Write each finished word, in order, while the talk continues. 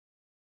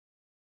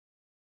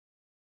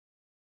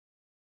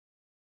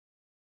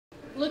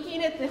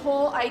looking at the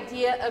whole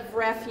idea of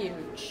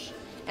refuge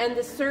and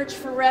the search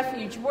for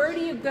refuge. Where do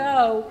you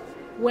go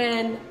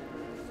when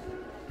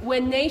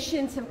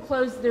nations have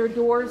closed their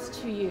doors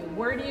to you?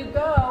 Where do you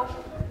go?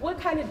 What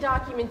kind of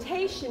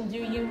documentation do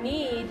you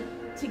need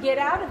to get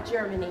out of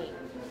Germany?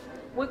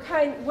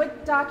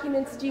 What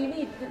documents do you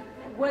need?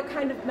 What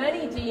kind of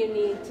money do you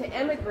need to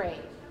emigrate?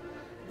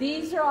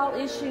 These are all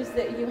issues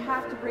that you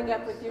have to bring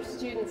up with your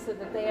students so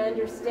that they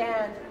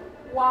understand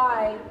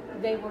why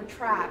they were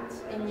trapped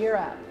in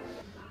Europe.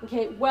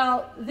 Okay,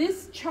 well,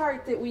 this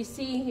chart that we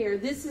see here,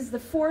 this is the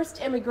forced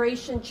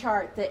immigration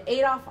chart that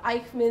Adolf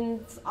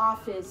Eichmann's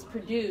office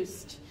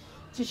produced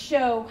to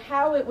show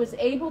how it was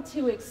able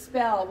to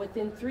expel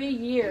within 3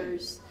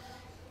 years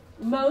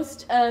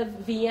most of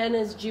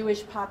Vienna's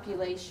Jewish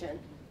population.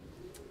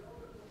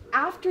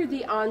 After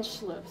the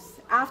Anschluss,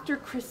 after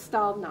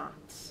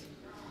Kristallnacht,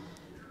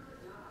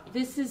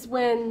 this is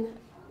when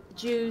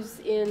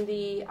Jews in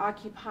the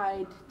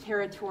occupied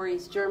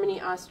territories, Germany,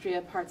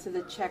 Austria, parts of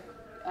the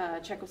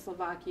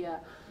Czechoslovakia,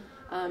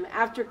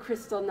 after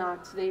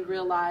Kristallnacht, they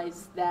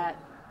realized that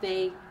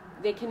they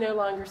can no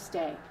longer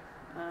stay.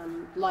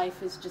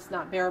 Life is just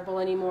not bearable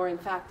anymore. In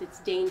fact, it's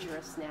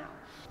dangerous now.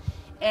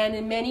 And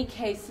in many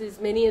cases,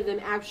 many of them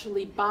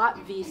actually bought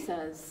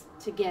visas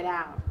to get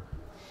out.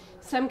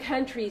 Some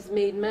countries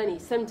made money,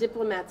 some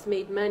diplomats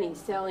made money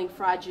selling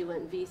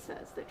fraudulent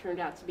visas that turned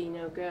out to be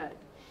no good.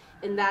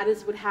 And that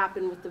is what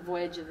happened with the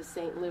voyage of the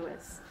St.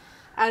 Louis.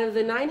 Out of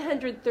the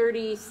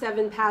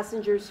 937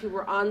 passengers who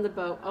were on the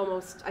boat,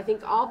 almost, I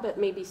think all but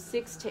maybe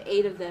 6 to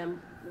 8 of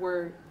them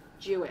were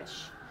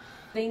Jewish.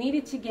 They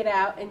needed to get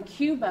out, and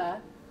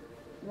Cuba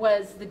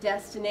was the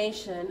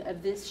destination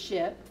of this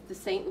ship, the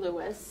St.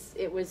 Louis.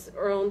 It was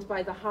owned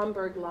by the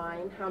Hamburg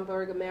line,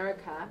 Hamburg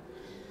America.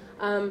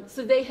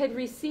 So they had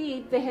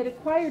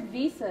acquired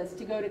visas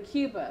to go to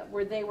Cuba,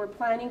 where they were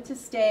planning to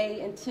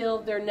stay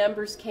until their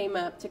numbers came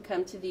up to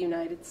come to the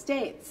United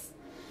States.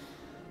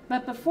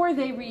 But before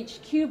they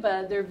reached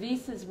Cuba, their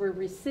visas were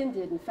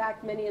rescinded. In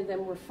fact, many of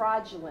them were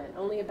fraudulent.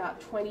 Only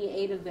about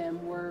 28 of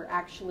them were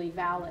actually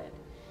valid.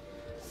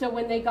 So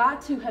when they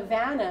got to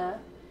Havana,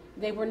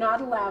 they were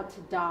not allowed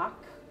to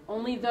dock.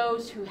 Only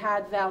those who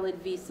had valid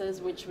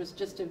visas, which was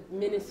just a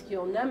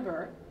minuscule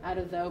number out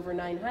of the over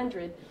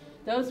 900,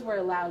 those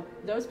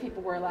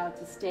people were allowed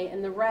to stay,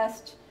 and the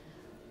rest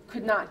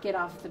could not get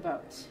off the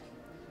boat.